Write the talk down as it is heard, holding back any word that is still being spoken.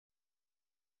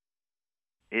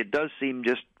It does seem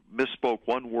just misspoke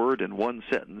one word in one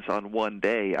sentence on one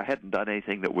day. I hadn't done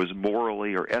anything that was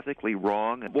morally or ethically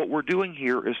wrong. What we're doing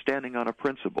here is standing on a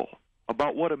principle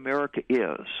about what America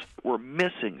is. We're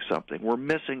missing something. We're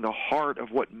missing the heart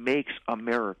of what makes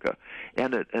America,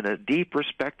 and a deep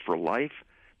respect for life.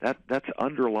 That's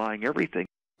underlying everything.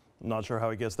 I'm not sure how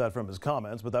he gets that from his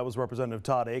comments, but that was Representative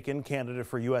Todd Akin, candidate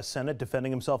for U.S. Senate,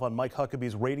 defending himself on Mike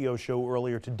Huckabee's radio show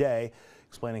earlier today,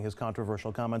 explaining his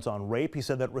controversial comments on rape. He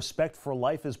said that respect for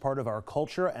life is part of our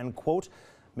culture and, quote,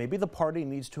 maybe the party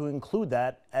needs to include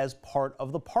that as part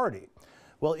of the party.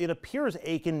 Well, it appears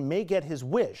Akin may get his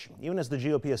wish. Even as the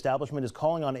GOP establishment is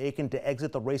calling on Akin to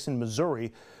exit the race in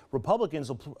Missouri, Republicans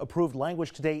approved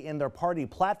language today in their party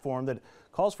platform that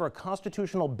calls for a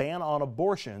constitutional ban on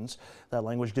abortions. That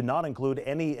language did not include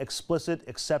any explicit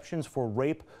exceptions for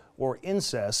rape or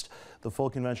incest. The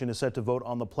full convention is set to vote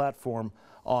on the platform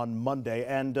on Monday.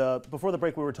 And before the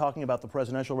break, we were talking about the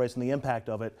presidential race and the impact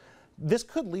of it. This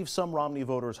could leave some Romney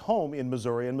voters home in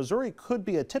Missouri, and Missouri could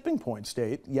be a tipping point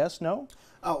state. Yes, no?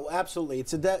 Oh, absolutely.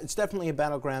 It's definitely a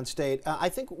battleground state. I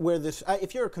think where this,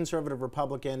 if you're a conservative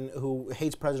Republican who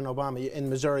hates President Obama in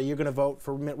Missouri, you're going to vote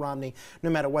for Mitt Romney no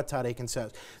matter what Todd Akin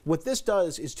says. What this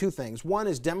does is two things. One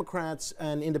is Democrats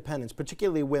and independents,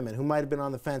 particularly women, who might have been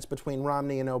on the fence between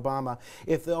Romney and Obama.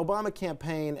 If the Obama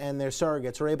campaign and their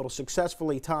surrogates are able to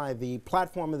successfully tie the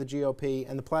platform of the GOP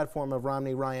and the platform of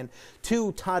Romney Ryan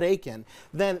to Todd Akin,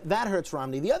 then that hurts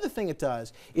Romney. The other thing it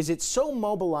does is it so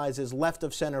mobilizes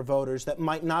left-of-center voters that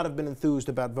might not have been enthused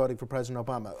about voting for President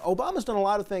Obama. Obama's done a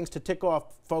lot of things to tick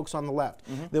off folks on the left.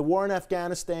 The war in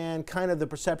Afghanistan, kind of the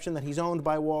perception that he's owned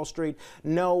by Wall Street,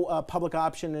 no public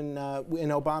option in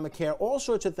Obamacare, all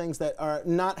sorts of things that are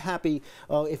not happy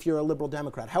if you're a liberal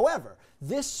Democrat. However,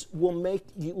 this will make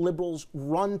liberals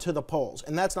run to the polls,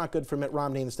 and that's not good for Mitt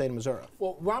Romney in the state of Missouri.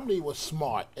 Well, Romney was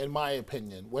smart, in my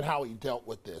opinion, with how he dealt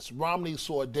with this. Romney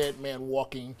saw a dead man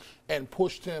walking and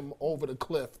pushed him over the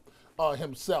cliff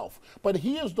himself. But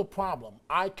here's the problem.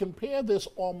 I compare this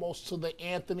almost to the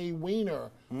Anthony Weiner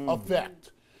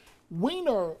effect.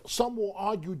 Weiner, some will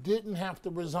argue, didn't have to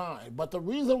resign. But the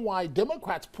reason why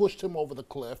Democrats pushed him over the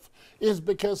cliff is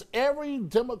because every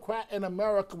Democrat in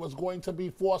America was going to be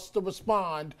forced to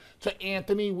respond to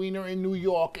Anthony Weiner in New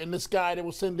York and this guy that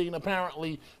was sending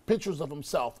apparently pictures of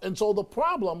himself. And so the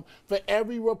problem for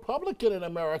every Republican in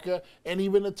America, and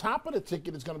even the top of the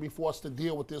ticket is going to be forced to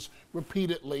deal with this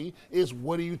repeatedly, is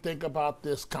what do you think about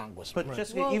this, Congressman? But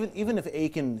Jessica, even if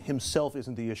Akin himself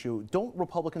isn't the issue,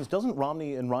 doesn't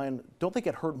Romney and Ryan, don't they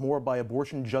get hurt more by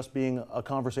abortion just being a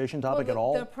conversation topic at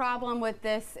all? The problem with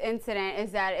this incident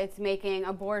is that it's making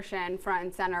abortion front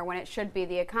and center when it should be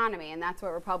the economy, and that's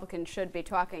what Republicans should be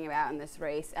talking about in this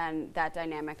race, and that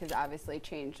dynamic has obviously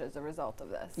changed as a result of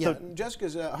this. Yeah,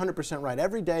 Jessica's 100% right.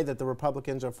 Every day that the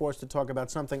Republicans are forced to talk about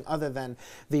something other than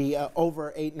the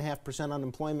over 8.5%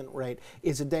 unemployment rate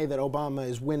is a day that Obama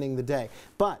is winning the day.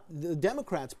 But the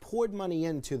Democrats poured money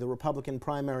into the Republican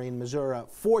primary in Missouri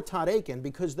for Todd Akin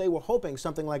because they were hoping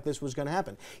something like this was going to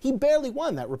happen. He barely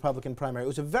won that Republican primary. It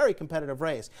was a very competitive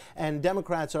race, and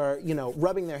Democrats are,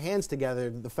 rubbing their hands together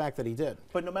the fact that he did.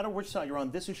 But no matter which side you're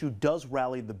on, this issue does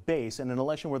rally the base, and in an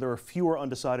election where there are fewer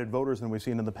undecided voters than we've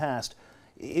seen in the past,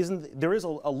 there is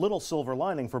a little silver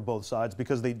lining for both sides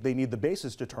because they need the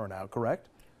bases to turn out, correct?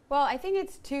 Well, I think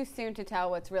it's too soon to tell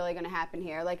what's really going to happen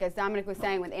here. Like as Dominic was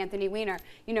saying with Anthony Weiner,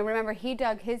 remember he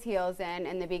dug his heels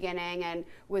in the beginning and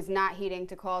was not heeding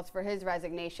to calls for his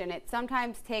resignation. It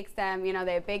sometimes takes them,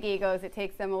 they have big egos, it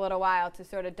takes them a little while to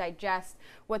sort of digest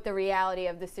what the reality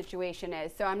of the situation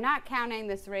is. So I'm not counting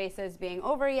this race as being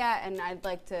over yet, and I'd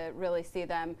like to really see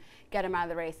them get him out of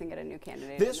the race and get a new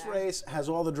candidate. This race has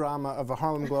all the drama of a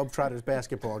Harlem Globetrotters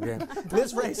basketball game.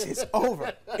 This race is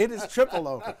over. It is triple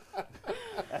over.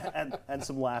 And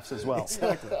some laughs as well.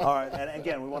 Exactly. All right, and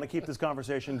again, we want to keep this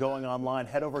conversation going online.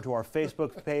 Head over to our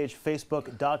Facebook page,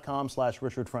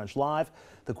 facebook.com/RichardFrenchLive.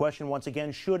 The question, once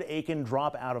again, should Akin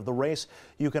drop out of the race?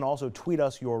 You can also tweet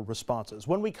us your responses.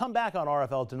 When we come back on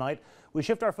RFL tonight, we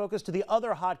shift our focus to the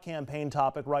other hot campaign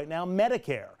topic right now,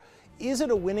 Medicare. Is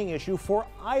it a winning issue for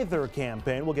either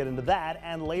campaign? We'll get into that.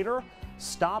 And later,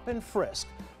 stop and frisk.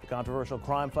 The controversial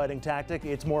crime-fighting tactic,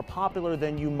 it's more popular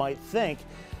than you might think.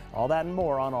 All that and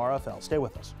more on RFL. Stay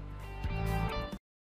with us.